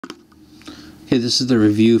Hey, this is the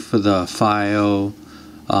review for the FiiO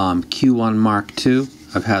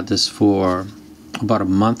Q1MkII. I've had this for about a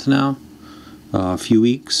month now, a few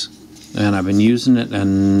weeks, and I've been using it,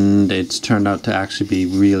 and it's turned out to actually be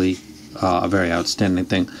really a very outstanding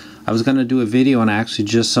thing. I was going to do a video, and I actually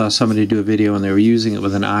just saw somebody do a video, and they were using it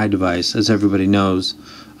with an iDevice. As everybody knows,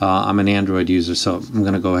 I'm an Android user, so I'm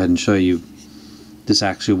going to go ahead and show you this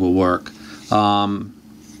actually will work. And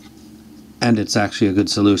it's actually a good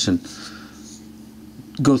solution.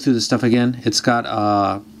 Go through the stuff again. It's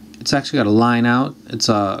actually got a line out. It's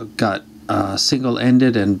got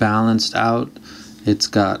single-ended and balanced out. It's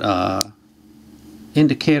got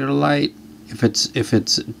indicator light. If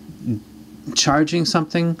it's charging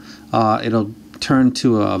something, it'll turn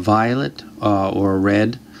to a violet or a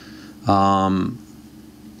red.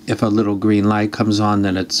 If a little green light comes on,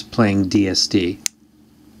 then it's playing DSD.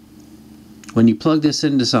 When you plug this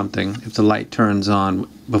into something, if the light turns on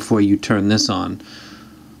before you turn this on,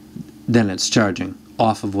 then it's charging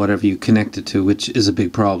off of whatever you connect it to, which is a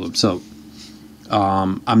big problem. So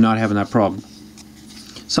I'm not having that problem.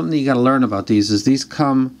 Something you got to learn about these is these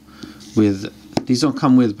don't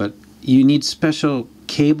come with, but you need special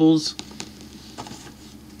cables.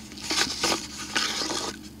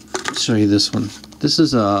 I'll show you this one. This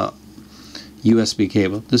is a USB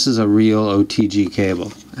cable. This is a real OTG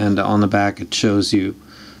cable, and on the back it shows you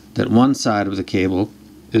that one side of the cable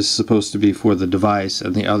is supposed to be for the device,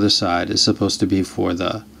 and the other side is supposed to be for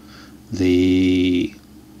the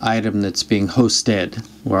item that's being hosted,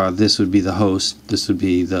 where this would be the host, this would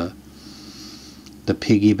be the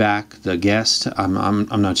piggyback, the guest, I'm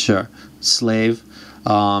not sure, slave.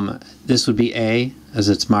 This would be A, as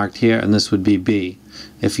it's marked here, and this would be B.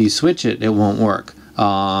 If you switch it, it won't work,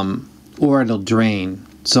 or it'll drain.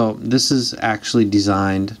 So this is actually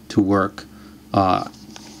designed to work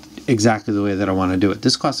exactly the way that I want to do it.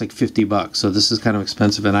 This costs like $50, so this is kind of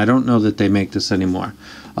expensive, and I don't know that they make this anymore.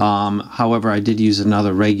 However, I did use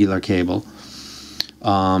another regular cable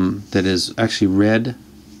that is actually red.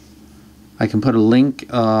 I can put a link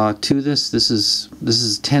to this. This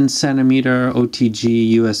is 10 centimeter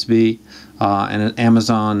OTG USB, and an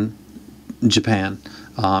Amazon Japan,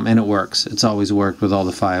 and it works. It's always worked with all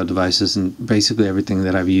the FiiO devices and basically everything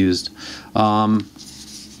that I've used. So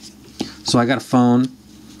I got a phone.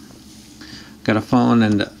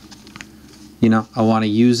 And you know, I want to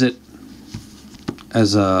use it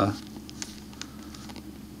as the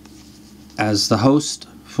host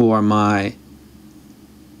for my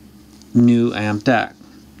new amp DAC.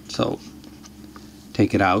 So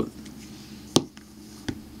take it out,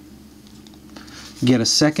 get a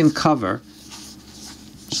second cover.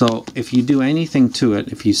 So if you do anything to it,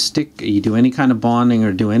 if you do any kind of bonding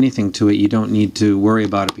or do anything to it, you don't need to worry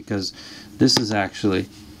about it, because this is actually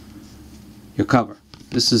your cover.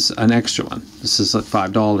 This is an extra one. This is like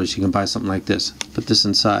 $5. You can buy something like this. Put this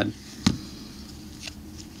inside.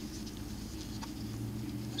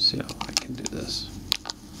 See how I can do this.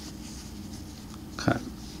 Okay.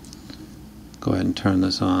 Go ahead and turn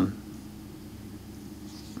this on.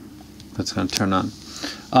 That's going to turn on.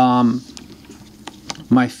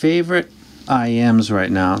 My favorite IEMs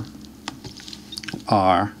right now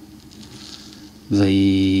are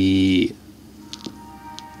the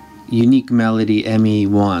Unique Melody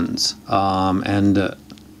ME1s, and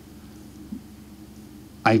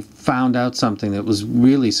I found out something that was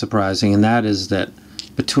really surprising, and that is that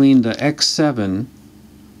between the X7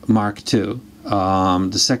 Mark II,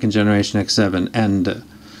 the second generation X7, and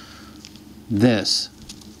this,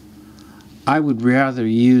 I would rather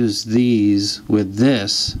use these with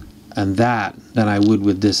this and that than I would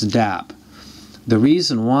with this DAP. The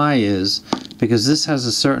reason why is because this has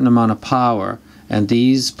a certain amount of power, and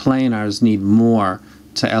these planars need more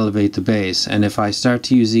to elevate the bass. And if I start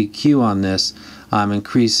to use EQ on this, I'm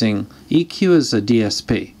increasing. EQ is a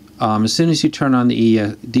DSP. As soon as you turn on the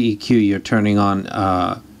EQ, you're turning on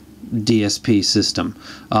DSP system,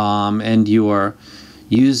 and you're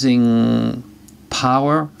using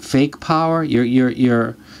power, fake power.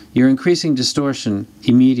 You're increasing distortion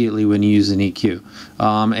immediately when you use an EQ,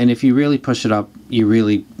 and if you really push it up, you're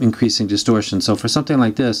really increasing distortion. So for something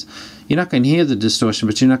like this, you're not going to hear the distortion,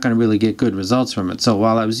 but you're not going to really get good results from it. So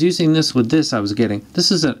while I was using this with this, I was getting,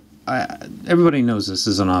 this is everybody knows this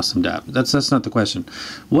is an awesome DAP. That's not the question.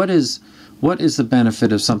 What is the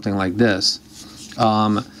benefit of something like this?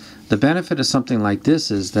 The benefit of something like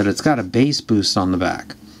this is that it's got a bass boost on the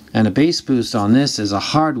back, and a bass boost on this is a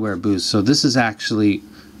hardware boost. So this is actually,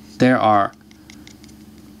 there are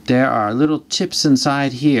little chips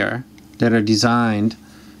inside here that are designed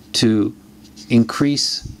to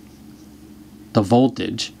increase the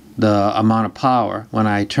voltage, the amount of power when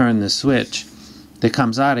I turn the switch, that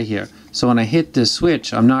comes out of here. So when I hit this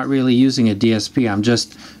switch, I'm not really using a DSP, I'm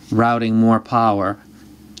just routing more power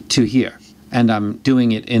to here. And I'm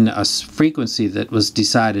doing it in a frequency that was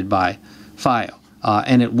decided by FiiO.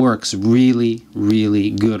 And it works really, really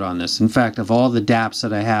good on this. In fact, of all the DAPs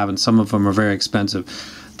that I have, and some of them are very expensive,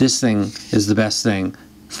 this thing is the best thing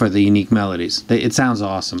for the unique melodies. It sounds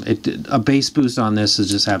awesome. A bass boost on this is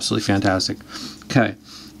just absolutely fantastic. Okay,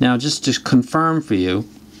 now just to confirm for you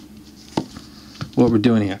what we're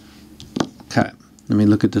doing here. Okay, let me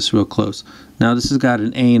look at this real close. Now this has got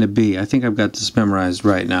an A and a B. I think I've got this memorized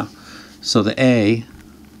right now. So the A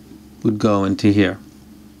would go into here.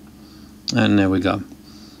 And there we go.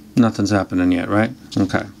 Nothing's happening yet, right?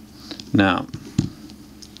 Okay. Now,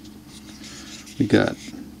 we got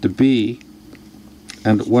the B,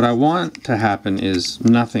 and what I want to happen is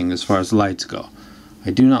nothing as far as lights go.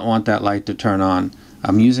 I do not want that light to turn on.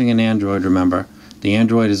 I'm using an Android, remember. The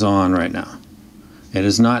Android is on right now. It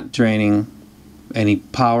is not draining any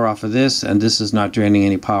power off of this, and this is not draining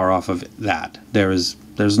any power off of that. There's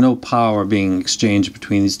no power being exchanged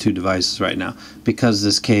between these two devices right now because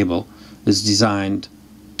this cable is designed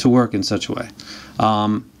to work in such a way.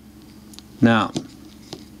 Now,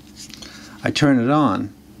 I turn it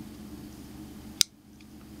on.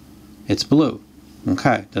 It's blue.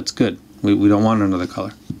 Okay, that's good. We don't want another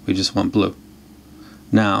color. We just want blue.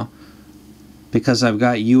 Now, because I've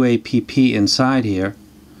got UAPP inside here,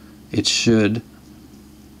 it should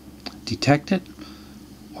detect it,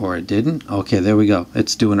 or it didn't. Okay, there we go.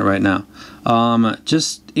 It's doing it right now.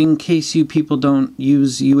 Just in case you people don't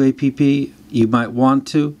use UAPP, you might want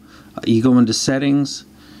to. You go into settings,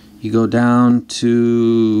 you go down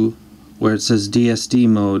to where it says DSD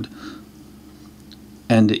mode,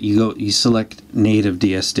 and you select native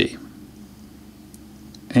DSD.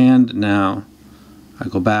 And now I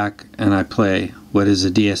go back and I play what is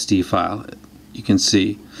a DSD file. You can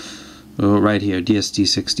see right here,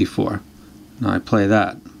 DSD64. Now I play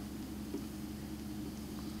that.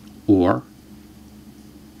 Or,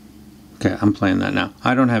 okay, I'm playing that now.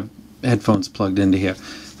 I don't have headphones plugged into here.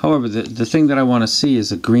 However, the thing that I want to see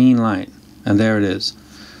is a green light, and there it is.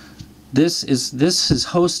 This is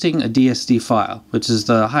hosting a DSD file, which is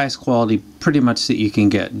the highest quality pretty much that you can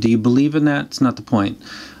get. Do you believe in that? It's not the point.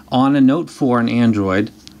 On a Note 4 in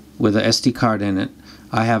Android with an SD card in it,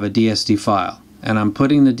 I have a DSD file, and I'm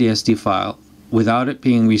putting the DSD file without it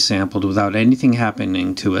being resampled, without anything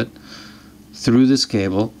happening to it, through this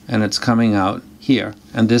cable, and it's coming out here.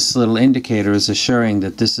 And this little indicator is assuring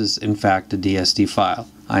that this is in fact a DSD file.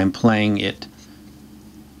 I am playing it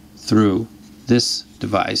through this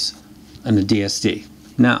device and a DSD.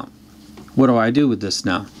 Now, what do I do with this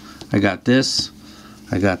now? I got this,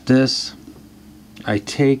 I got this. I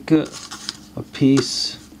take a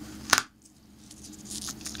piece,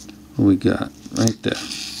 what we got right there.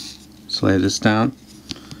 Let's lay this down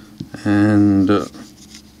and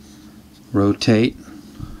rotate.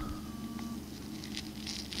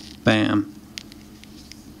 Bam.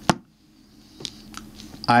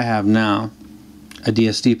 I have now a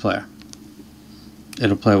DSD player.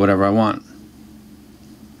 It'll play whatever I want.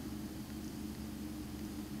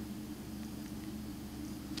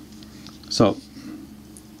 So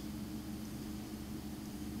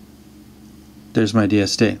there's my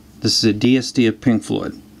DSD. This is a DSD of Pink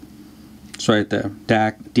Floyd. It's right there.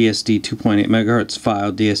 DAC DSD 2.8 megahertz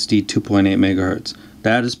file DSD 2.8 megahertz.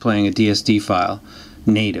 That is playing a DSD file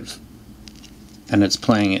native, and it's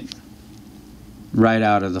playing it right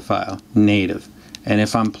out of the file native. And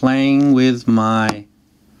if I'm playing with my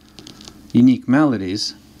unique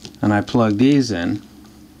melodies and I plug these in,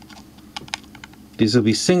 these will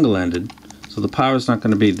be single-ended, so the power is not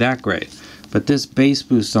going to be that great, but this bass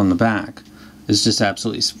boost on the back is just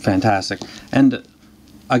absolutely fantastic. And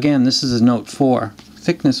again, this is a Note 4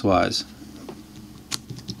 thickness wise.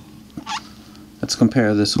 Let's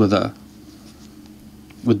compare this with the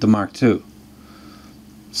Mark II.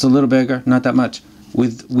 It's a little bigger, not that much.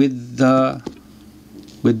 With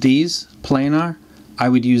these planar, I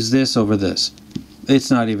would use this over this. It's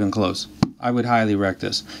not even close. I would highly rec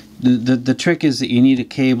this. The trick is that you need a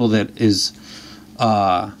cable that is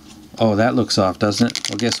oh, that looks off, doesn't it?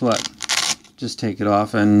 Well, guess what? Just take it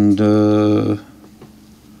off and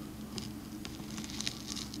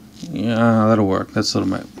yeah, that'll work. That's a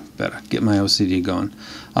little bit better. Get my OCD going.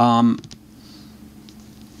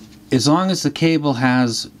 As long as the cable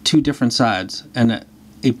has two different sides, and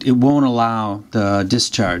it won't allow the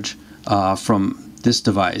discharge from this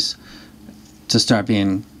device to start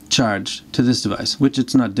being charged to this device, which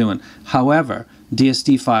it's not doing. However,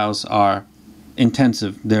 DSD files are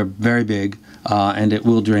intensive. They're very big, and it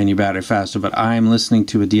will drain your battery faster. But I'm listening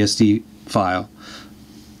to a DSD file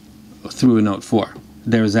through a Note 4.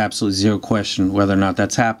 There is absolutely zero question whether or not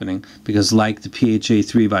that's happening, because like the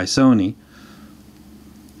PHA-3 by Sony,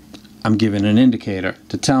 I'm given an indicator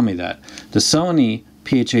to tell me that. The Sony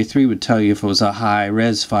PHA-3 would tell you if it was a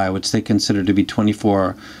high-res file, which they consider to be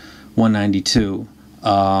 24/192.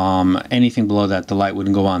 Anything below that, the light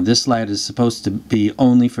wouldn't go on. This light is supposed to be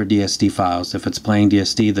only for DSD files. If it's playing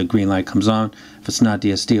DSD, the green light comes on. If it's not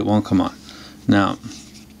DSD, it won't come on. Now,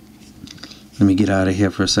 let me get out of here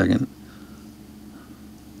for a second.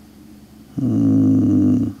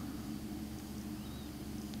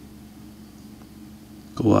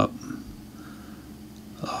 Go up.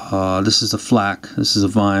 This is a FLAC. This is a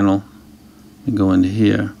vinyl. You go into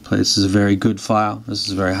here. This is a very good file. This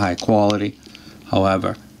is very high quality.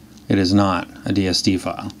 However, it is not a DSD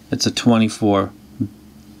file. It's a 24.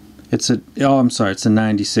 It's a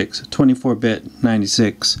 96. 24-bit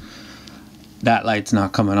 96. That light's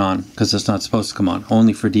not coming on because it's not supposed to come on.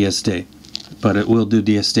 Only for DSD. But it will do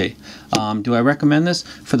DSD. Do I recommend this?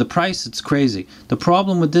 For the price, it's crazy. The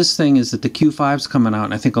problem with this thing is that the Q5's coming out,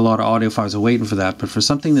 and I think a lot of audiophiles are waiting for that. But for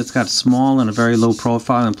something that's got small and a very low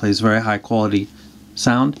profile and plays very high quality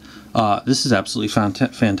sound, this is absolutely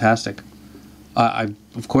fantastic.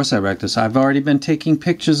 Of course I wrecked this. I've already been taking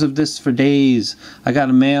pictures of this for days. I got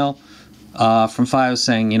a mail from FiiO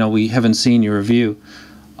saying, you know, we haven't seen your review.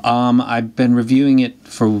 I've been reviewing it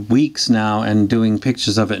for weeks now and doing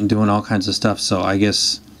pictures of it and doing all kinds of stuff, so I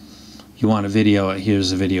guess you want a video,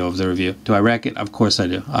 here's a video of the review. Do I wreck it? Of course I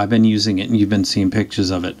do. I've been using it and you've been seeing pictures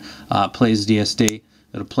of it. It plays DSD.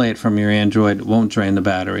 It'll play it from your Android. It won't drain the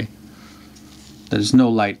battery. There's no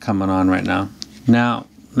light coming on right now. Now,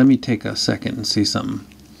 let me take a second and see something.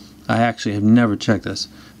 I actually have never checked this.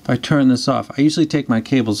 If I turn this off, I usually take my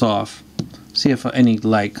cables off, see if any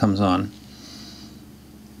light comes on.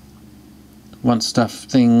 Once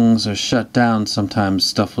things are shut down, sometimes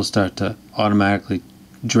stuff will start to automatically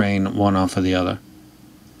drain one off of the other.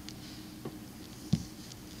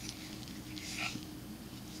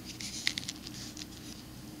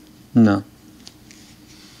 No.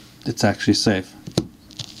 It's actually safe.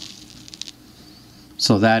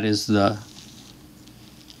 So that is the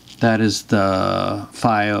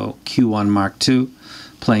FiiO Q1MkII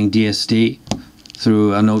playing DSD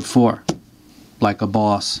through a Note 4 like a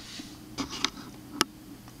boss.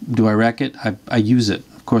 Do I wreck it? I use it.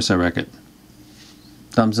 Of course I wreck it.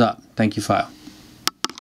 Thumbs up. Thank you, FiiO.